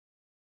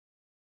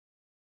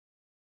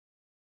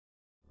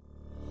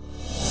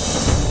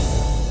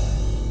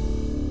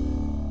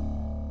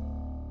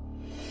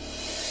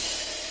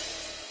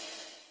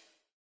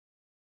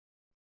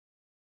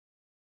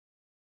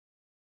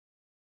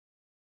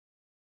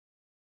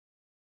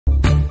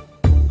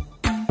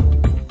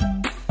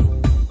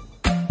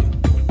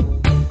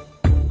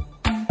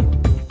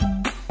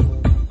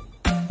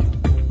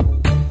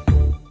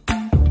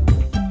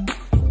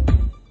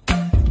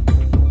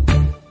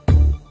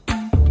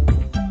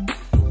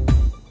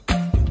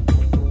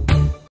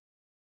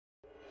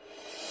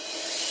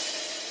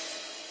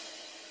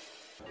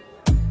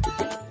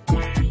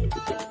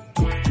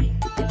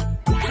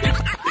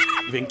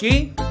వెంకీ,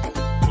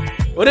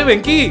 ఒరే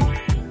వెంకీ,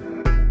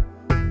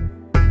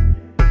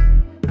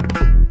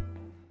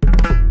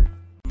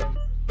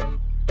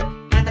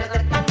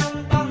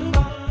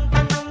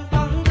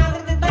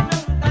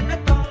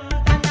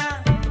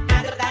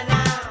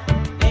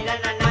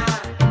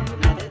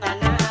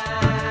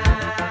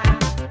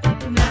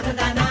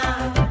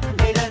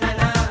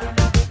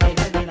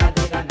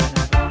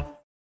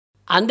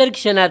 అందరికి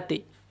క్షణార్థి.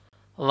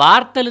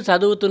 వార్తలు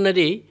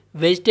చదువుతున్నది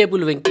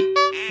వెజిటేబుల్ వెంకి.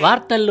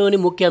 వార్తల్లోని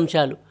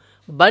ముఖ్యాంశాలు: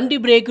 బండి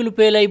బ్రేకులు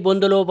పేలై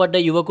బొందలో పడ్డ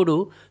యువకుడు,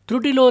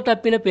 త్రుటిలో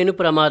తప్పిన పెను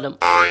ప్రమాదం,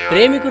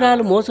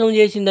 ప్రేమికురాలు మోసం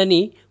చేసిందని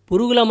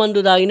పురుగుల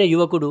మందు దాగిన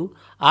యువకుడు,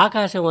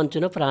 ఆకాశం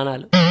అంచున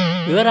ప్రాణాలు.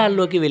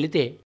 వివరాల్లోకి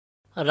వెళితే,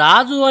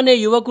 రాజు అనే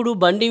యువకుడు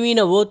బండి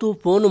మీద ఓతూ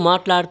ఫోను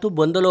మాట్లాడుతూ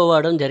బొందలో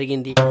వాడడం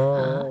జరిగింది.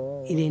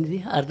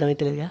 ఇదేంటిది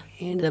అర్థమైతలేదుగా,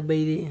 ఏంటి దబ్బా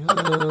ఇది?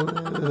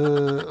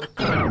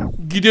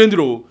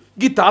 గిదేంద్రు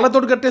గీ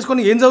తాళతోటి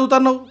కట్టేసుకొని ఏం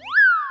చదువుతున్నావు?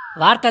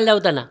 వార్తలు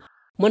చదువుతానా.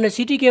 మొన్న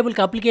సిటీ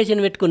కేబుల్కి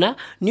అప్లికేషన్ పెట్టుకున్నా,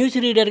 న్యూస్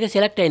రీడర్గా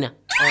సెలెక్ట్ అయినా.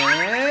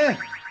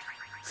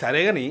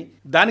 సరే గాని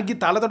దానికి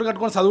తాళతోటి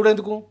కట్టుకొని చదువుడు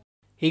ఎందుకు?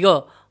 ఇగో,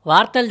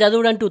 వార్తలు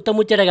చదువుడంటూ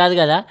ఉత్తముచ్చట కాదు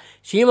కదా,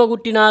 చీమ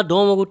గుట్టినా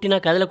దోమ గుట్టినా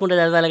కదలకుండా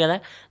చదవాలి కదా,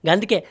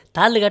 అందుకే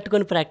తాళ్ళు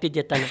కట్టుకొని ప్రాక్టీస్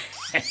చేస్తాను.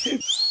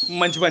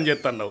 మంచి పని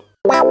చేస్తున్నావు.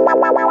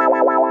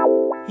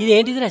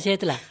 ఇదేంటిదిరా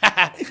చేతుల?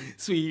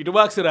 స్వీట్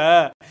బాక్స్ రా.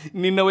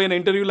 నిన్న పోయిన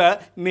ఇంటర్వ్యూలా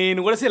నేను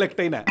కూడా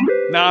సెలెక్ట్ అయినా.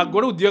 నాకు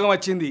కూడా ఉద్యోగం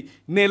వచ్చింది.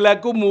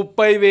 నెలకు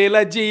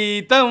 30,000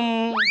 జీతం.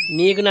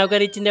 నీకు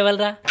నౌకరీ ఇచ్చింది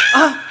ఎవరురా?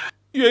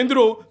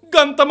 ఏంద్రో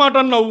గంత మాట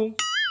అన్నావు?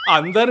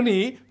 అందరినీ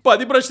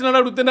 10 ప్రశ్నలు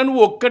అడిగితే నన్ను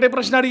ఒక్కటే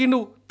ప్రశ్న అడిగిండు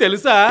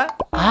తెలుసా?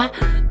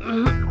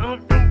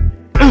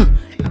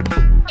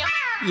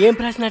 ఏం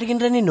ప్రశ్న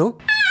అడిగిండ్రా నిన్ను?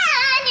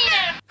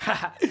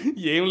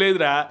 ఏం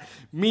లేదురా,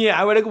 మీ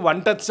ఆవిడకు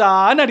వంటచ్చా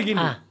అని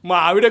అడిగిండు. మా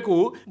ఆవిడకు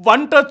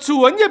వంటచ్చు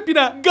అని చెప్పిన,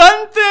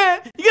 గంతే.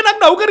 ఇక నాకు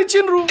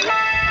నౌకరిచ్చిండ్రు.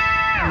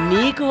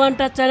 నీకు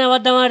వంటచ్చని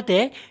అబద్ధం ఆడితే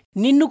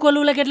నిన్ను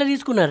కొలువులకు ఎట్లా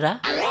తీసుకున్నారా?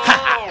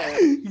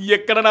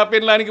 ఎక్కడ నా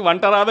పెళ్ళానికి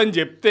వంట రాదని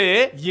చెప్తే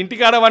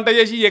ఇంటికాడ వంట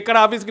చేసి ఎక్కడ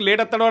ఆఫీస్కి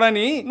లేట్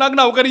వస్తాడోనని నాకు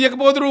నౌకరి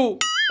ఇవ్వకపోదురు.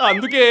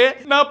 అందుకే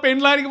నా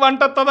పెళ్ళానికి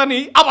వంట వస్తుందని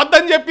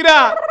అబద్ధం చెప్పిరా.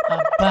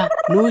 అబ్బా,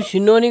 నువ్వు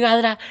చిన్నోని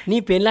కాదురా, నీ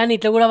పెళ్ళాన్ని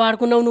ఇట్లా కూడా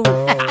వాడుకున్నావు నువ్వు.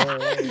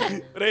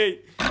 రే,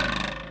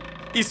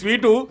 ఈ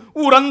స్వీటు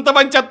ఊరంతా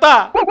పంచేత్తా.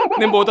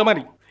 నేను పోతా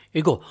మరి.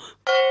 ఇగో,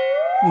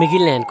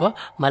 మిగిలినాయి అనుకో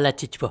మళ్ళీ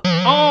చిచ్చిపో.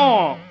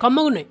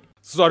 కమ్మగున్నాయి.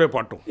 సరే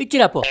పట్టు,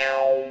 ఇచ్చిరాపో.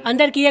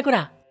 అందరికి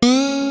ఇయ్యకురా.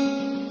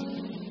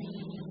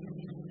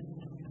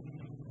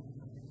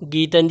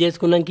 గీతం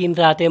చేసుకున్నాక ఈయన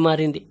రాతే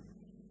మారింది.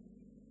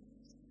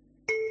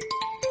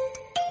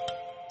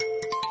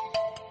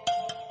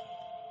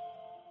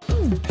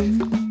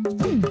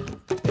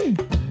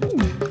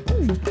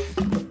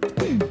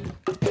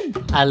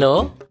 హలో,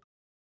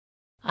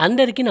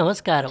 అందరికీ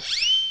నమస్కారం.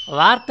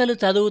 వార్తలు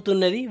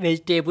చదువుతున్నది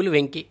వెజిటేబుల్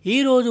వెంకి.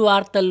 ఈరోజు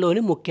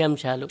వార్తల్లోని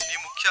ముఖ్యాంశాలు. ఈ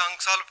ముఖ్య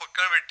అంశాలు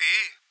పక్కన పెట్టి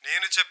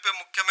నేను చెప్పే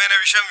ముఖ్యమైన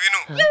విషయం విను.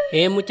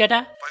 ఏం ముచ్చట?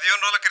 15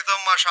 రోజుల క్రితం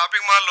మా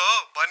షాపింగ్ మాల్లో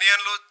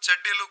బనియన్లు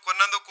చెడ్డీలు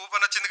కొన్నందుకు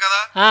కూపన్ వచ్చింది కదా.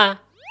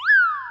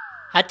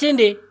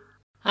 వచ్చింది.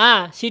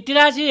 సిట్టి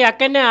రాసి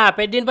అక్కడనే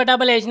పెద్దిన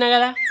పటాబలు వేసినా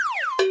కదా.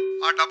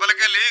 ఆ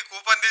డబ్బలకెళ్ళి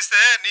కూపన్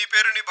తీస్తే నీ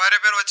పేరు నీ భార్య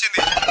పేరు వచ్చింది.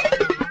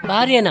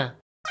 భార్యనా?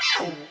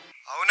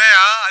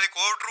 అవునయ్యా, అది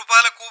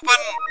 ₹1,00,00,000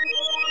 కూపన్.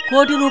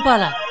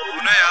 ₹1,00,00,000?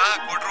 అవునయ్యా,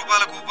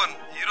 ₹1,00,00,000 కూపన్.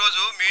 ఈ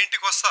రోజు మీ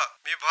ఇంటికి వస్తా.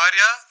 మీ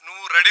భార్య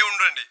నువ్వు రెడీ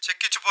ఉండండి,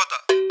 చెక్కిచ్చిపోతా.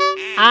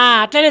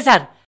 అట్లనే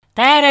సార్,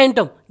 తయారై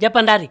ఉంటాం.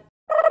 చెప్పండి రారి.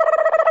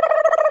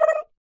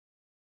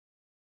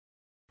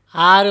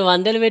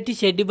 600 పెట్టి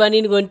షెడ్డి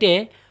బనీని కొంటే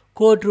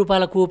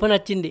 ₹1,00,00,000 కూపన్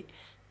వచ్చింది.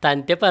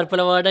 తంతే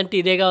పర్పుల వాడంటే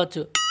ఇదే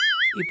కావచ్చు.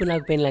 ఇప్పుడు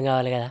నాకు పెళ్ళం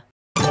కావాలి కదా.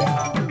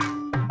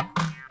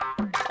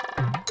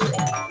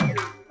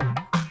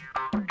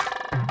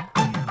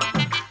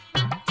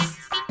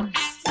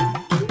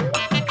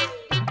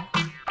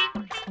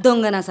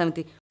 దొంగ నా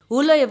సమితి,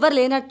 ఊళ్ళో ఎవ్వరు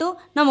లేనట్టు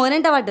నా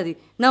మొగనెంట పడ్డది.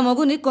 నా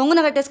మొగుని కొంగున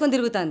కట్టేసుకొని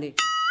తిరుగుతుంది.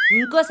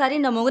 ఇంకోసారి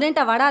నా మొగునెంట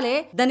పడాలే,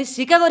 దాన్ని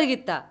శిఖ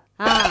కొరిగిత్తా.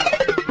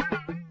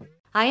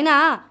 అయినా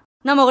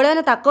నా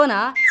మొగుడైనా తక్కువనా?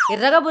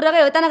 ఎర్రగా బుర్రగా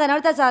ఎవతన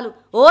కనబడితే చాలు,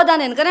 ఓ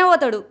దాని వెనకనే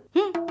పోతాడు.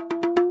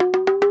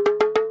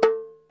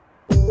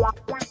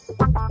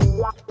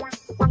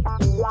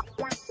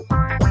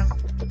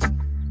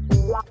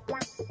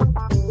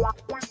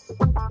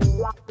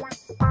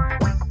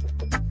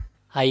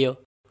 అయ్యో,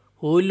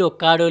 ఊళ్ళో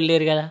ఒక్క ఆడోళ్ళు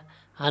లేరు కదా,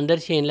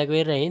 అందరు చేనులకు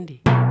వేరు అయింది.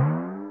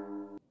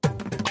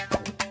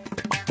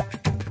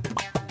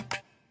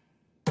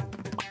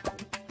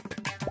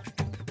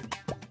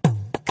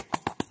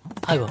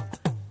 అగో,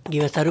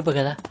 గీవ స్వరూప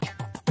కదా.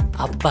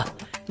 అబ్బా,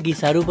 గీ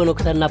స్వరూపను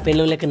ఒకసారి నా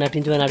పెళ్ళం లెక్క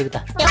నటించమని అడుగుతా.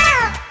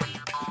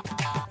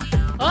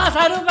 ఓ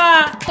స్వరూపా,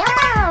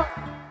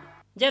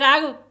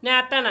 జరాగు, నేను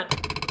అత్తానా.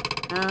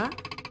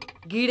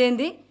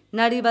 గీడేంది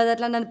నడి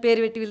బజార్లో నన్ను పేరు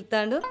పెట్టి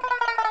పిలుతాడు?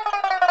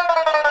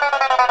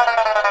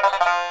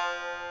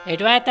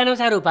 ఎటు వేస్తాను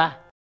స్వరూపా?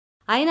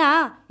 అయినా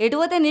ఎటు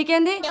పోతే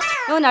నీకేంది?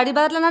 నువ్వు నడి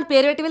బజార్లో నన్ను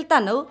పేరు పెట్టి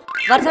పిలుతాను,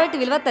 వరుస పెట్టి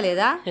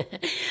విలువత్తలేదా?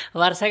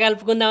 వరుస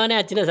కలుపుకుందామని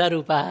వచ్చిన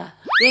స్వరూపా.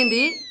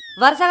 ఏంది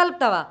వరుస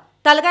కలుపుతావా?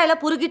 తలకాయల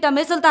పురుగిట్ట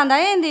మెసులుతాందా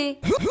ఏంది?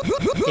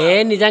 ఏ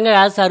నిజంగా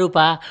కాదు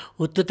స్వరూపా,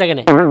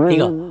 ఉత్తుత్తగానే.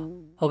 ఇగో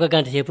ఒక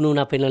గంట సేపు నువ్వు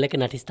నా పిల్లల లెక్క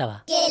నటిస్తావా?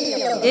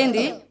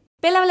 ఏంది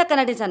పిల్లం లెక్క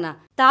నటించన్నా?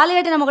 తాళి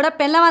కట్టినమ్మ కూడా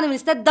పిల్లవాని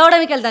ఇస్తే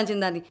దౌడమికి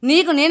వెళ్తాంచిందని.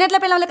 నీకు నేనెట్లా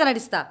పిల్లం లెక్క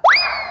నటిస్తా?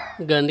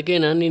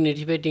 గందుకేనా నేను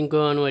నిడిచిపెట్టి ఇంకో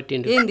అని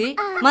పట్టిండు. ఏంది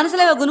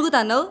మనసులో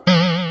గునుగుతాన్నావు?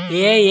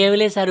 ఏమి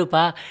లేదు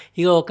స్వరూపా,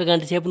 ఇక ఒక్క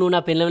గంట సేపు నువ్వు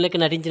నా పిల్లం లెక్క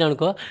నటించిన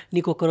అనుకో,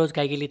 నీకు ఒక్కరోజు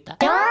కైగిలిస్తా.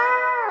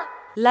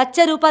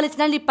 ₹1,00,000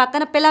 ఇచ్చినా నీ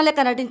పక్కన పిల్లం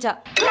లెక్క నటించా.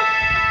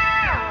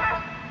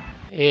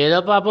 ఏదో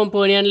పాపం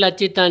పోనీ అని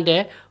లచ్చిస్తా అంటే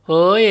ఓ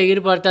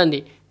ఎగిరి పడుతుంది.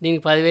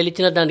 దీనికి 10,000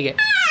 ఇచ్చిన దానికే.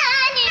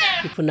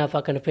 ఇప్పుడు నా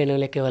పక్కన పిల్లం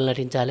లెక్క ఎవరు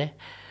నటించాలి?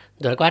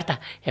 దొరకబడతా,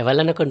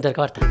 ఎవరన్నా కొన్ని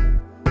దొరకబడతా.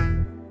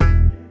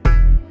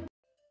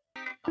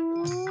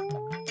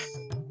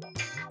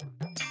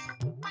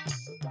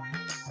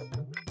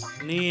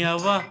 నీ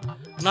అవ్వ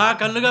నా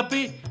కళ్ళు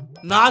కప్పి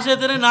నా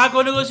చేతనే నా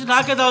కొన్ని కోసి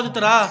నాకే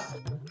తాగుతారా?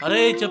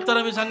 అరే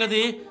చెప్తారా మీ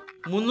సంగతి?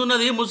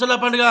 ముందున్నది ముసల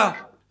పండుగ,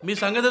 మీ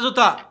సంగతి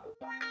చూస్తా.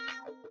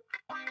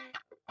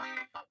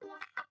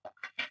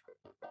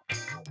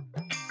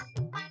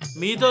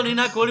 మీతో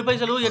నా కోడి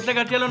పైసలు ఎట్లా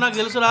కట్టాలో నాకు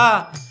తెలుసురా.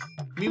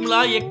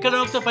 మిమ్మల్ని ఎక్కడ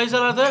నొక్కితే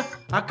పైసలు రాదు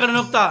అక్కడ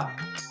నొక్తా.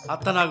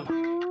 అత్త నాకు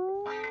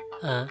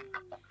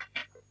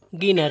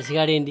గీ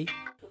నర్సిగాడేంది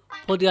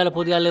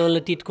పొద్దుగాల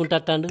ఎవరిని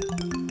తిట్టుకుంటాడు?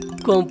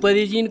 కొంప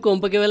తీసి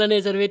కొంపకి వెళ్ళని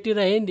ఎసరు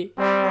పెట్టిరా ఏంది?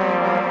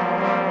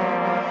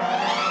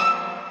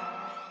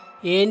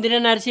 ఏందిరా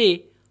నర్సి,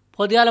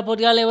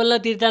 పొద్దుగాల ఎవరినో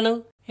తిడతాను,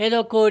 ఏదో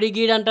కోడి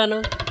గీడు అంటాను.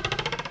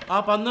 ఆ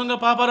పందొంగ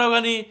పాపారావు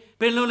కానీ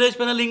పెళ్ళి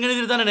లేచిపోయిన లింగని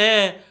తిడతాననే.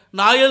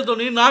 నా ఏళ్ళతో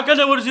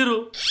నాకనే ఒడిసిరు.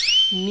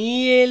 నీ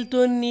ఏళ్ళతో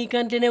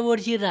నీకంటేనే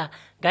ఒడిచిర్రా?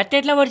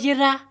 గట్టెట్లా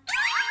ఒడిచిర్రా?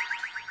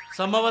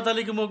 సమ్మవ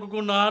తల్లికి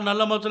మొక్కుకున్న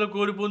నల్ల మచ్చల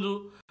కోడి పుంజు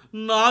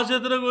నా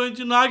చేతుల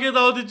గురించి నాకే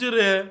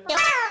దావతిచ్చిర్రే.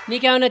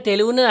 నీకేమైనా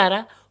తెలివి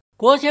ఉన్నదారా?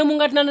 కోసే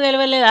ముంగట నన్ను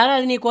తెలియలేదారా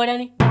అది నీ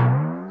కోడని?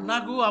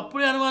 నాకు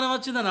అప్పుడే అనుమానం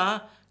వచ్చిందనా,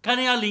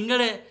 కానీ ఆ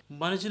లింగడే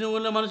మనిషిని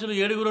ఊళ్ళో మనుషులు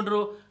 7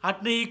 ఉంటారు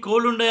అట్నే ఈ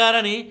కోళ్ళు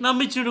ఉండయారని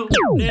నమ్మించుడు.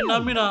 నేను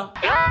నమ్మినా,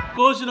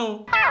 కోసినావు,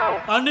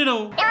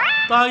 అండినావు,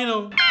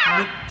 తాగినావు,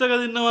 మెత్తగా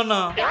తిన్నావన్నా.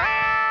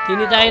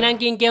 తిని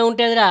తాగినాక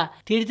ఇంకేముంటదిరా?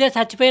 తిడితే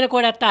చచ్చిపోయిన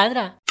కోడి అత్త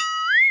అదిరా.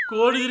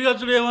 కోడి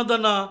తిరిగచ్చుడు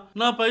ఏమద్దన్నా,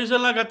 నా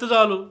పైసలు నాకు అత్త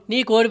చాలు. నీ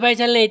కోడి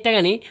పైసలనే ఇస్తా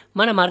గాని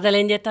మన మరదలు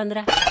ఏం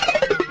చేస్తాందిరా?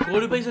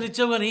 కోడి పైసలు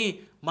ఇచ్చావు గాని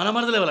మన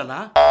మరదలు ఎవరన్నా?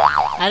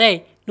 అరే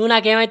నువ్వు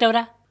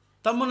నాకేమవుతావురా?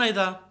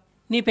 తమ్మున్నైతా.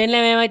 నీ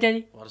పెళ్ళం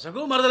ఏమవుతుంది?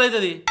 వరుసకు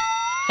మరదలైతుంది.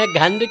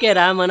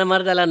 గందుకేరా మన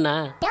మరదలన్నా.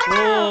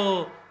 ఓ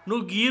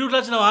నువ్వు గీరుట్లు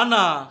వచ్చినావా అన్న?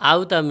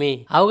 అవుతమ్మి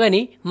అవు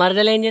గాని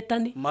మరదలు ఏం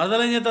చేస్తుంది?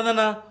 మరదలు ఏం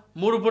చేస్తుందన్నా?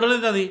 3 పుడలు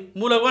తింటుంది,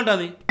 మూలకు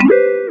అంటుంది.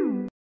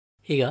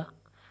 ఇక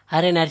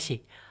అరే నర్సి,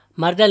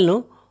 మరదలను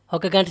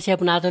ఒక గంట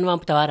సేపు నాతో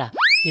పంపుతావారా?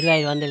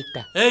 2500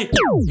 ఇస్తా. ఏయ్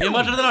ఏం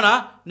మాట్లాడుతున్నావునా?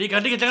 నీ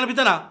కంటికి ఎట్లా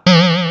కనిపిస్తానా?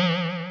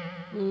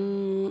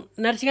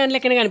 నర్సిగాని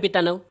లెక్కనే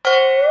కనిపిస్తాను.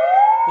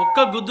 ఒక్క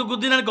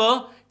గుద్దిననుకో,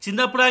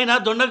 చిన్నప్పుడు ఆయన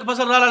దొండకు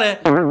పసలు రాలే.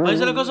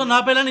 పైసల కోసం నా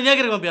పిల్లని నీ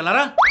దగ్గరికి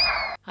పంపించాలరా?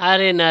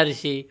 అరే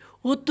నర్సి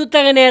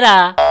ఉత్తుత్తగానేరా,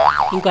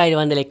 ఇంకో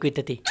 500 ఎక్కువ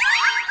ఇత్తది.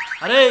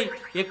 అరే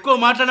ఎక్కువ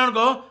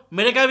మాట్లాడిననుకో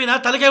మెడకాయ నా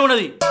తలకాయ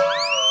ఉన్నది.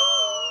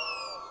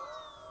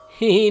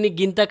 ఈయన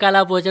గింత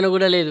కళా పోచన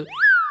కూడా లేదు.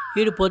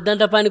 వీడు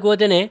పొద్దంతా పనికి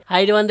పోతేనే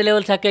 500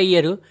 లెవెల్ చక్కగా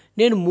ఇయ్యరు.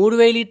 నేను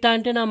 3000 ఇస్తా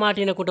అంటే నా మాట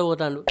వినకుండా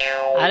పోతాను.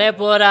 అరే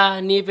పోరా,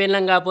 నీ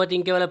పెళ్ళం కాకపోతే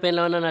ఇంకెవల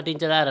పెళ్ళమన్నా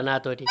నటించదారా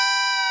నాతోటి?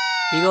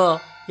 ఇగో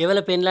ఎవల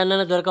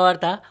పెళ్ళన్నా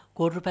దొరకబడతా,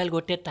 ₹1,00,000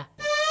 కొట్టేస్తా.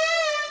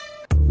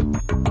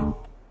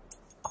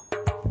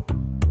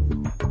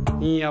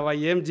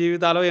 ఏం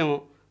జీవితాలో ఏమో.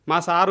 మా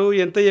సారు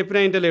ఎంత చెప్పినా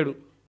ఇంటలేడు.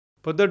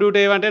 పొద్దు డ్యూటీ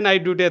ఏమంటే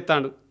నైట్ డ్యూటీ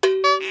ఎత్తాడు.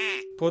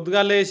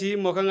 పొద్దుగా లేచి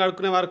ముఖం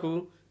కడుక్కునే వరకు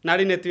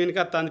నడి నెత్తి వెనుక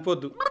వస్తుంది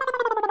పొద్దు.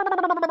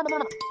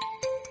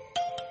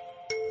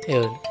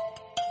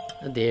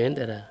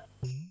 దేవేందరా?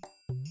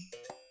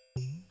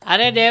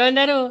 అరే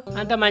దేవేందరు,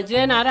 అంత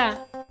మంచిదేనారా?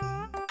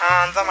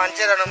 అంత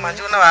మంచిగా. నువ్వు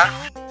మంచిగా ఉన్నావా?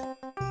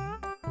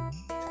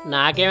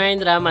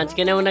 నాకేమైందిరా,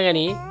 మంచిగానే ఉన్నా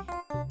గాని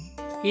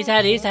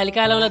ఈసారి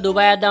చలికాలంలో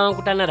దుబాయ్ వేద్దాం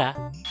అనుకుంటున్నారా?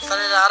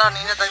 సరే రారా,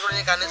 నేనే దగ్గర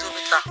నీకు అన్ని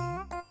చూపిస్తా.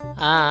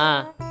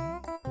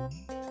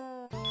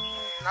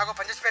 నాకు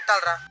పని చేసి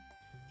పెట్టాలరా.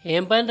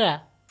 ఏం పనిరా?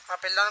 మా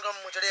పిల్లలకు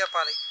ముచ్చడి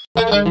చెప్పాలి.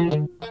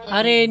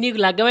 అరే నీకు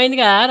లగ్గమైంది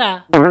కదారా?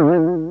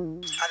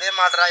 అదే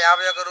మాటరా,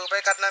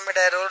 ₹51 కట్నం మీ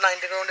రోజు నా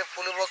ఇంటికి ఉండి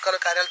పులి బొక్కలు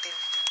కర్రలు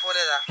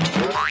తిప్పిపోలేదా?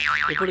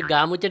 ఇప్పుడు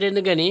గాముచ్చట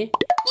ఎందుకు గాని,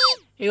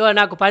 ఇగో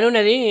నాకు పని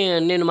ఉన్నది,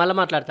 నేను మళ్ళీ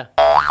మాట్లాడతా.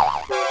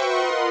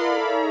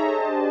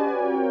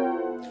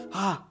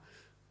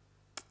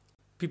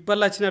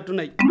 పిప్పళ్ళు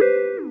వచ్చినట్టున్నాయి,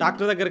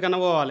 డాక్టర్ దగ్గరికన్నా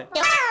పోవాలి.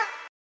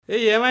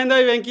 ఏమైందో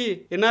ఈ వెంకి,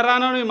 ఎన్నర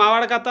రానో నువ్వు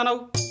మావాడకి వస్తానవు?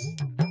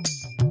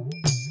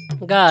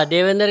 ఇంకా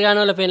దేవేందర్ గాని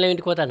వాళ్ళ పెళ్ళ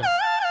ఇంటికి పోతాను.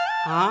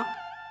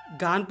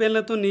 గాని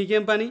పెళ్ళతో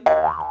నీకేం పని?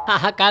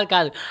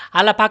 కాదు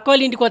అలా పక్క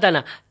వాళ్ళ ఇంటికి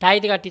పోతానా,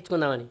 తాయితి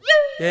కట్టించుకుందామని.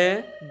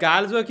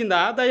 గాలి సోకిందా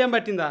దయ్యం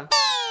పట్టిందా?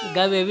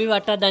 గవి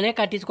పట్టద్దనే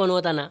కట్టించుకొని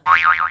పోతానా.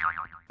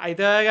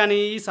 అయితే కానీ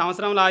ఈ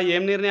సంవత్సరంలో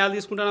ఏం నిర్ణయాలు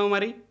తీసుకుంటున్నావు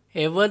మరి?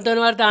 ఎవరితో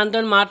పడితే అంతో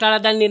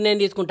మాట్లాడద్దని నిర్ణయం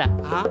తీసుకుంటా.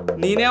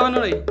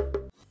 నేనేమన్నా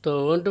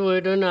తోంటూ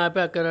పోయటో ఆపి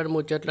అక్కడ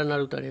ముచ్చట్లని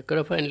అడుగుతాడు, ఎక్కడ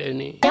పని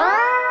లేని.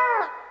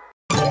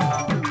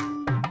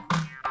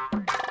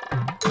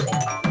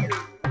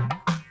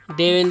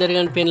 దేవేందర్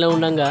గారి పెన్లో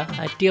ఉండగా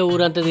అట్టిగా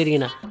ఊరంతా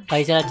తిరిగిన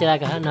పైసలు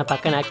వచ్చేదాకా నా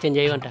పక్కన యాక్షన్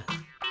చేయమంట.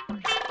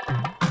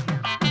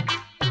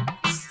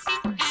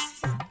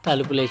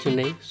 తలుపులు వేసి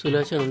ఉన్నాయి.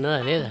 సులోచన ఉన్నదా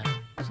లేదా?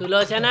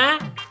 సులోచన,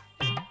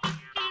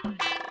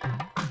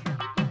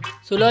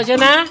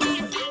 సులోచన,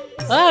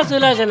 ఓ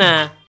సులోచన.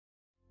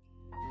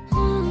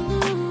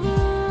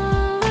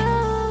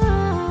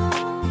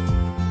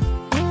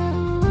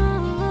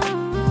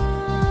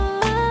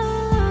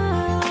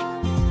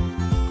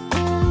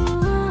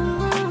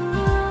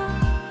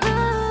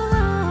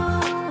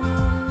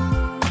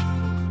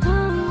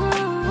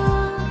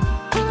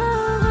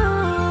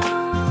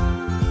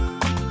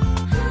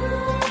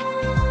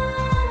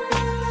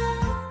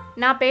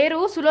 నా పేరు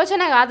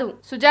సులోచన కాదు,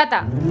 సుజాత.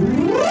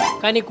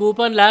 కానీ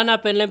కూపన్లా నా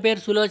పెళ్ళం పేరు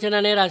సులోచన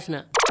అనే రాసిన.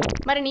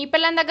 మరి నీ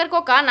పిల్లని దగ్గరకు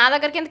ఒక నా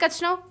దగ్గరికి ఎందుకు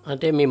వచ్చినావు?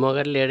 అంటే మీ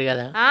మొగరు లేడు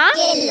కదా.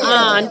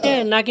 అంటే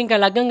నాకు ఇంకా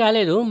లగ్గం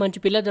కాలేదు. మంచి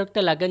పిల్ల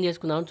దొరికితే లగ్గం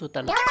చేసుకుందామని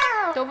చూస్తాను.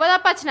 తొవ్వ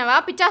తప్ప వచ్చినావా?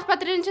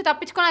 పిచ్చాసుపత్రి నుంచి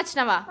తప్పించుకొని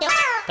వచ్చినావా?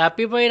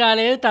 తప్పిపోయి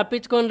రాలేదు,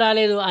 తప్పించుకొని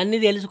రాలేదు, అన్ని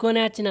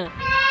తెలుసుకొని వచ్చిన.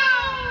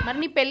 మరి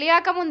నీ పెళ్లి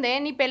కాకముందే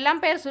నీ పెళ్ళం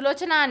పేరు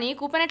సులోచన అని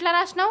కూపన్ ఎట్లా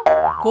రాసినావు?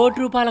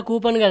 ₹1,00,00,000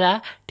 కూపన్ కదా,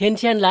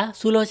 టెన్షన్లా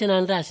సులోచన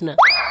అని రాసిన.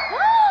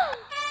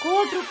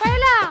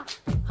 ₹1,00,00,000?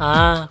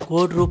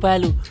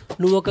 ₹1,00,00,000.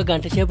 నువ్వు ఒక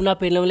గంట సేపు నా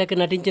పిల్లం లెక్క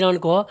నటించినావు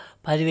అనుకో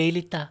 10,000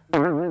 ఇస్తా.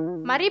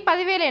 మరి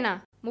 10,000ఏనా?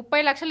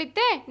 30 లక్షలు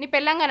ఇస్తే నీ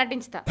పెళ్ళంగా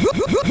నటించుతా.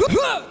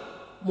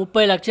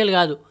 30 లక్షలు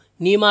కాదు,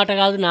 నీ మాట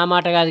కాదు నా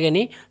మాట కాదు,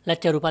 కానీ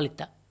 ₹1,00,000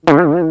 ఇస్తా.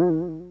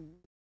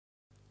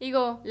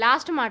 ఇగో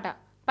లాస్ట్ మాట,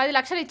 10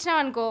 లక్షలు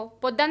ఇచ్చినావనుకో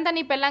పొద్దంతా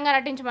నీ పెళ్ళంగా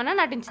నటించమన్నా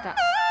నటించుతా.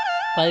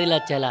 10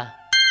 లక్షలా?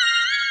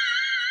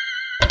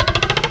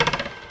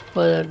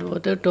 10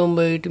 పోతే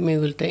 98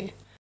 మిగులుతాయి.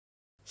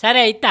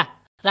 సరే ఇస్తా,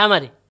 రా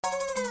మరి.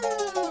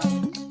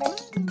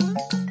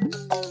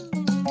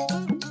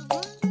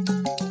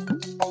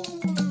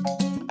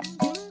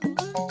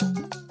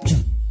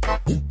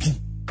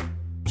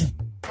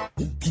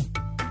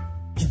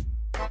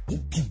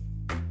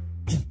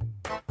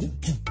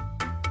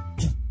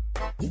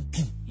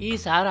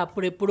 ఈసారి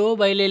అప్పుడెప్పుడో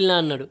బయలుదేరినా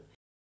అన్నాడు,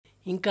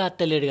 ఇంకా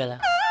అత్తలేడు కదా.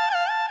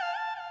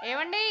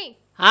 ఏమండి,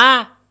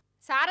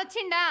 సార్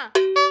వచ్చిండా?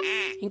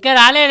 ఇంకా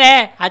రాలేదే,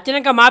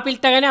 వచ్చినాక మా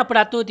పిలుస్తా కానీ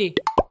అప్పుడు అత్తూతి.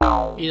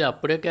 ఇది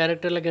అప్పుడే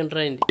క్యారెక్టర్లకు ఎంటర్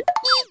అయింది.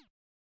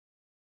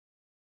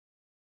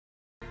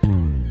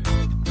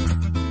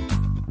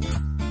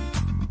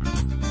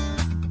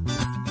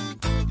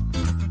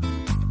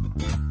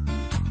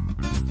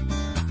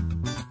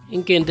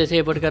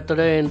 ఇంకెంతసేపటికి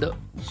అత్తడో ఏందో,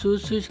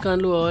 చూసి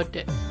కళ్ళు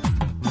పోవట్టే.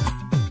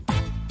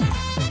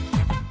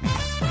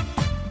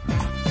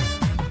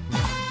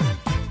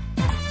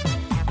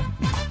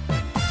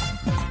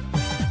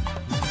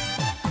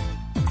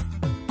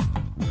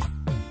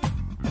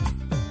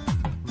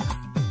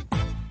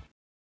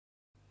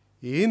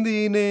 ఏంది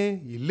ఈయనే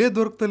ఇల్లే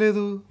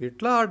దొరకలేదు,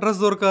 ఎట్లా అడ్రస్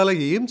దొరకాలి,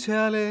 ఏం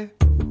చేయాలి?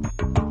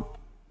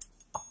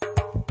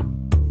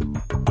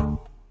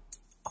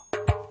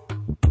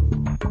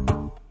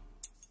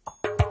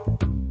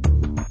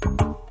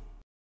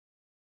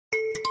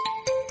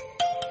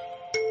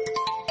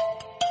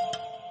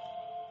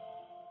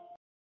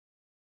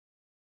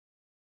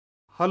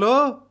 హలో,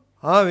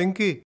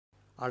 వెంకీ,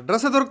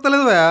 అడ్రస్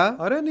దొరకలేదు భయా.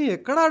 అరే నీ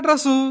ఎక్కడ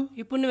అడ్రస్?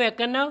 ఇప్పుడు నువ్వు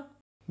ఎక్కడున్నావు?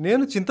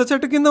 నేను చింత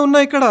చెట్టు కింద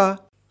ఉన్నా ఇక్కడ.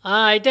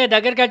 అయితే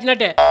దగ్గరికి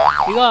వచ్చినట్టే.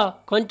 ఇగో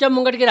కొంచెం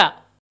ముంగటికి రా.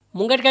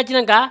 ముంగటికి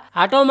వచ్చినాక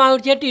అటో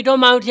మామిడి చెట్టు ఇటో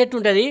మామిడి చెట్టు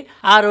ఉంటుంది,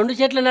 ఆ 2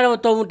 చెట్ల నడ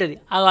ఉంటుంది,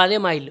 అదే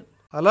మా ఇల్లు.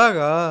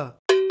 అలాగా,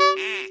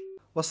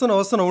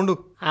 వస్తున్నా ఉండు.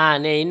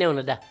 నేను ఇన్నే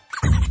ఉన్నదా.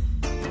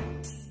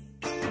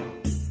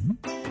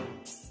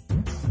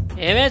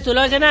 ఏమే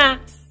సులోచన,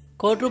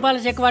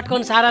 ₹1,00,00,000 చెక్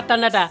పట్టుకొని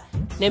సారత్తన్నట.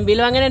 నేను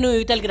పిలవంగానే నువ్వు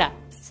ఇవతలికి రా.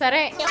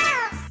 సరే.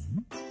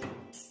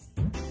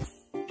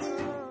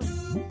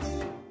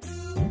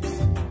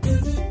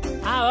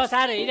 ఓ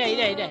సార్, ఇదే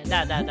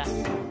దా.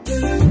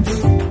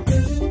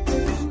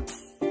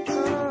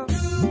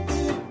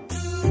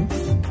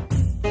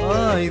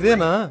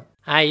 ఇదేనా?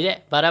 ఇదే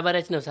బరాబర్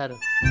వచ్చినావు సారు.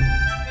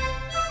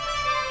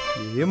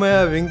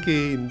 ఏమయ్యా వెంకీ,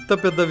 ఇంత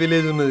పెద్ద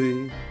విలేజ్ ఉన్నది.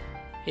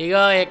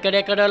 ఇగో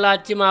ఎక్కడెక్కడో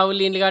వచ్చి మా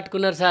ఊళ్ళు ఇండ్లు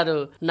కట్టుకున్నారు సారు.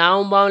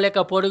 నావం బావం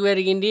లెక్క పొడుగు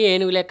పెరిగింది,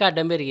 ఏనుగు లెక్క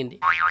అడ్డం పెరిగింది.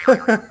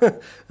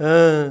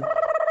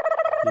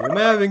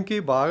 ఏమయ్యా వెంకీ,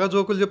 బాగా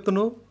జోకులు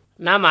చెప్తున్నావు.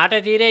 నా మాట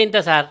తీరే ఇంత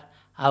సార్.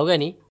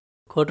 అవుగాని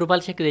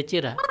 ₹1,00,00,000 చెక్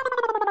తెచ్చిరా?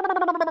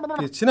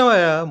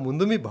 తెచ్చినవయ్యా,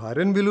 ముందు మీ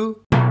భార్యను బిలు.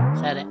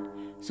 సరే.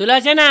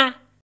 సులోచన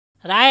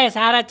రాయే,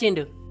 సార్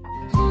వచ్చిండు.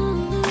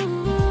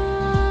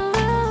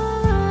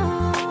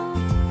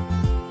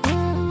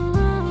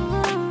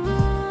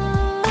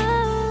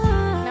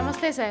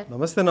 నమస్తే సార్.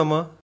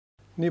 నమస్తేనమ్మా.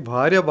 నీ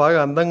భార్య బాగా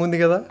అందంగా ఉంది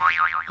కదా?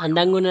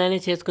 అందంగా ఉన్నదానే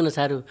చేసుకున్నా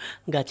సారు.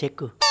 గా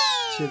చెక్కు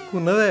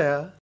ఉన్నదయ్యా.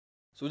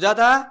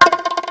 సుజాత,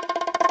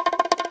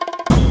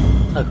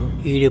 అగో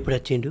ఈడెప్పుడు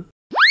వచ్చిండు?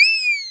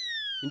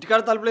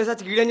 ఇంటికాడ తలుపులేసి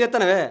వచ్చి గీడేం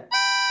చేస్తానవే?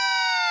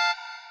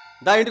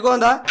 దా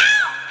ఇంటికోందా.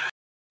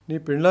 నీ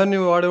పెండ్లాన్ని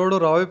వాడేవాడు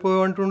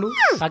రావైపోయావంటుండు.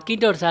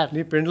 పక్కింటోడు సార్.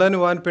 నీ పెండ్లాన్ని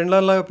వాని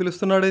పెండ్లాన్లాగా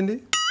పిలుస్తున్నాడేంది?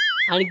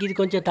 ఆయనకి ఇది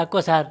కొంచెం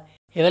తక్కువ సార్.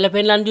 ఎవరి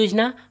పెండ్లాన్ని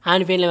చూసినా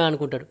ఆయన పెండ్లమే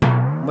అనుకుంటాడు.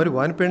 మరి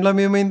వాని పెండ్లాం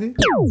ఏమైంది?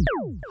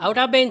 Out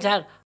of Bain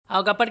sir.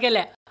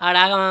 ఒకప్పటికెళ్ళే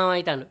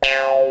ఆడాగమవుతాను.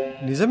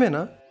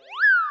 నిజమేనా?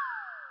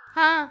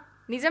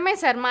 నిజమే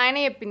సార్, మా ఆయన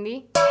చెప్పింది.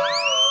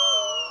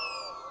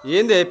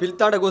 ఏందే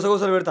పిలుతాంట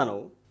గుసగుసలు పెడతాను?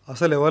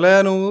 అసలు ఎవలయా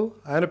నువ్వు?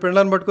 ఆయన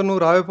పెళ్ళాన్ని పట్టుకుని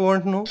నువ్వు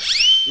రావిపోవంటున్నావు.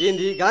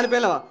 ఏంది గాని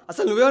పెళ్ళవా?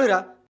 అసలు నువ్వేమనిరా?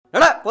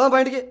 ఎడా పోదాం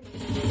బయటికి.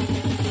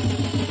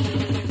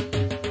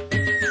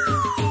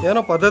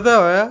 ఏమో పద్ధతి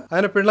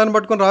ఆయన పెళ్ళాన్ని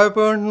పట్టుకుని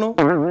రావిపోవంటున్నావు.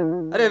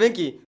 అరే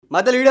వెంకీ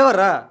మధ్యలో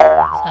ఈడెవర్రా?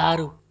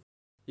 సారు.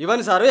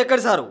 ఇవన్నీ సారు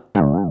ఎక్కడి సారు?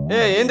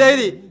 ఏందే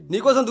ఇది?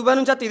 నీకోసం దుబాయ్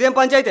నుంచి వస్తే ఇదేం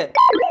పంచాయితే?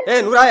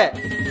 నువ్వు రాయే.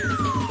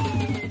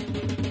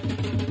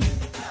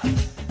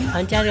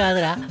 పంచాయతీ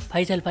కాదురా,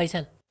 పైసలు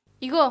పైసలు.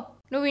 ఇగో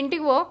నువ్వు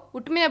ఇంటికి పో,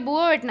 ఉట్టు మీద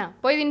బువ్వ పెట్టినా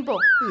పోయి తినిపో.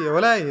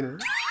 ఎవలా ఆయన?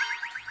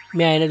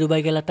 మీ ఆయన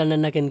దుబాయ్కి వెళ్ళొస్తాను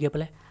నాకు ఎందుకు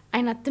చెప్పలే?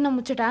 ఆయన అత్తున్న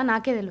ముచ్చట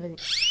నాకే తెలియదు.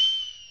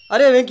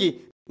 అరే వెంకీ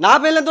నా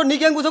పెళ్ళంతో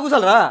నీకేం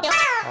గుసగుసలరా?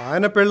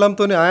 ఆయన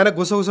పెళ్ళంతో ఆయన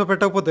గుసగుస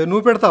పెట్టకపోతే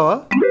నువ్వు పెడతావా?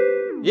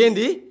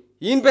 ఏంది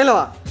ఈయన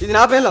పెళ్ళవా? ఇది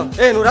నా పెళ్ళం.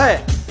 నువ్వు రాయే.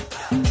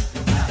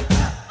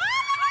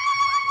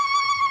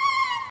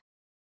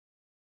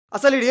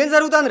 అసలు ఇది ఏం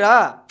జరుగుతుందిరా?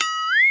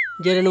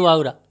 జర నువ్వు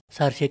ఆగురా.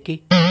 సార్ చెక్కి.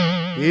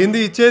 ఏంది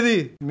ఇచ్చేది?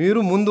 మీరు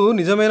ముందు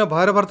నిజమైన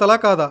భార్య భర్తలా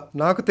కాదా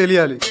నాకు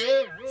తెలియాలి.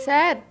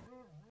 సార్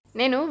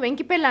నేను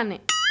వెంకి పెళ్ళాన్ని,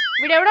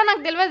 వీడెవడో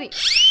నాకు తెలియదు.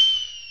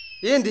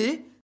 ఏంది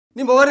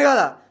నీ మొగరు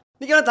కాదా?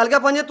 నీకేమైనా తలగా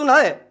పని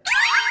చేస్తున్నావే?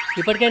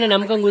 ఇప్పటికైనా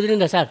నమ్మకం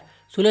కుదిరిందా సార్?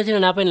 సులోచన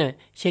నా పైన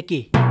చెక్కి.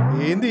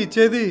 ఏంది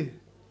ఇచ్చేది?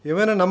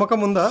 ఏమైనా నమ్మకం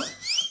ఉందా?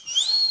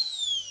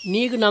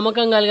 నీకు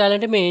నమ్మకం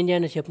కలగాలంటే మేము ఏం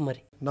చేయాలో చెప్పు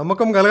మరి.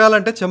 నమ్మకం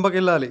కలగాలంటే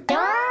చెంపకెళ్ళాలి.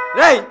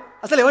 రేయ్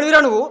అసలు ఎవరివిరా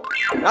నువ్వు?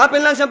 నా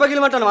పెళ్ళాన్ని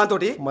చెంపగిల్లమంటాను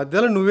వాంతోటి.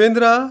 మధ్యలో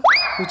నువ్వేందిరా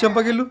నువ్వు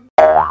చెంపగిల్లు?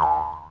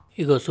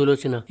 ఇగో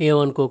సులోచన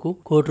ఏమనుకోకు,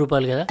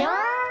 ₹1,00,00,000 కదా.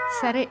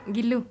 సరే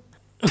గిల్లు.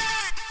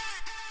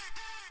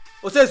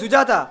 వస్తే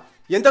సుజాత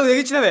ఎంతకు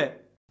తెగించినవే?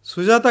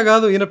 సుజాత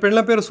కాదు, ఈయన పెళ్ళ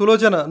పేరు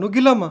సులోచన. నువ్వు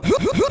గిల్లమ్మా.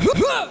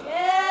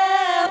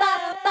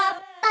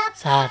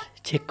 సార్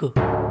చెక్కు.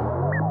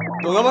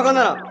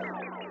 దొంగమకందనా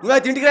నువ్వు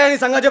అయితే ఇంటికి రాయని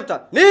సంగతి చెప్తా.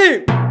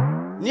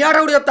 నీ ఆట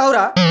కూడా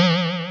చెప్తావురా?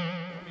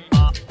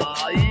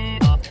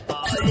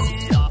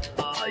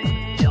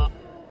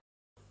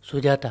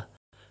 సుజాత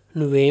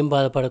నువ్వేం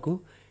బాధపడకు,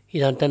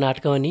 ఇదంతా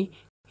నాటకం అని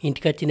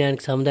ఇంటికొచ్చి నేను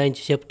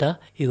సముదాయించి చెప్తా.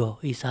 ఇగో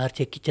ఈ సార్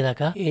చెక్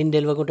ఇచ్చేదాకా ఏం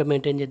తెలియకుండా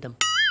మెయింటైన్ చేద్దాం.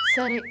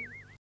 సరే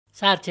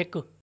సార్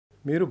చెక్కు.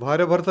 మీరు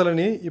భార్య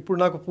భర్తలని ఇప్పుడు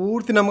నాకు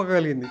పూర్తి నమ్మకం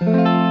కలిగింది.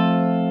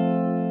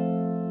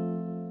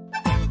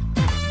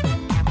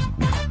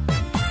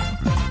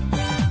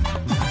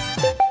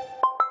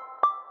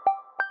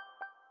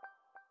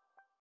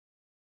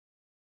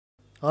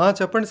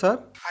 చెప్పండి సార్.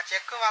 ఆ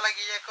చెక్కు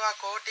వాళ్ళకి ఎక్కువ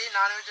కోటి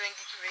నాన్ వెజ్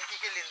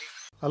వెంకికి వెళ్ళింది.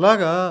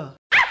 అలాగా?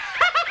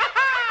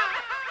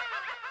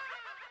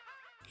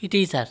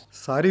 ఇటీ సార్.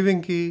 సారీ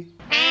వెంకీ.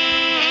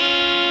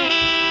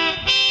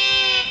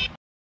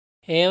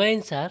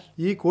 ఏమైంది సార్?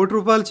 ఈ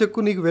 ₹1,00,00,000 చెక్కు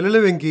నీకు వెళ్ళలే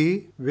వెంకీ,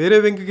 వేరే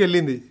వెంకికి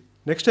వెళ్ళింది.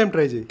 నెక్స్ట్ టైం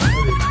ట్రై చేయి.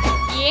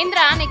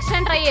 ఏంద్రా నెక్స్ట్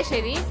టైం ట్రై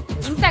చేసేది?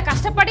 ఇంత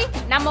కష్టపడి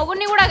నా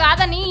మొగుడిని కూడా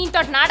కాదని ఇంత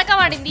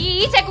నాటకం ఆడింది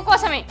ఈ చెక్కు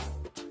కోసమే.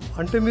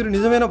 అంటే మీరు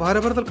నిజమైన భార్య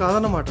భర్తలు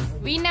కాదన్నమాట.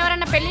 వీడిని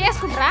ఎవరన్నా పెళ్లి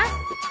చేసుకుంటారా?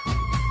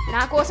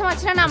 నా కోసం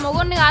వచ్చిన నా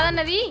మొగుడిని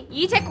కాదన్నది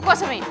ఈ చెక్కు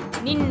కోసమే.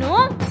 నిన్ను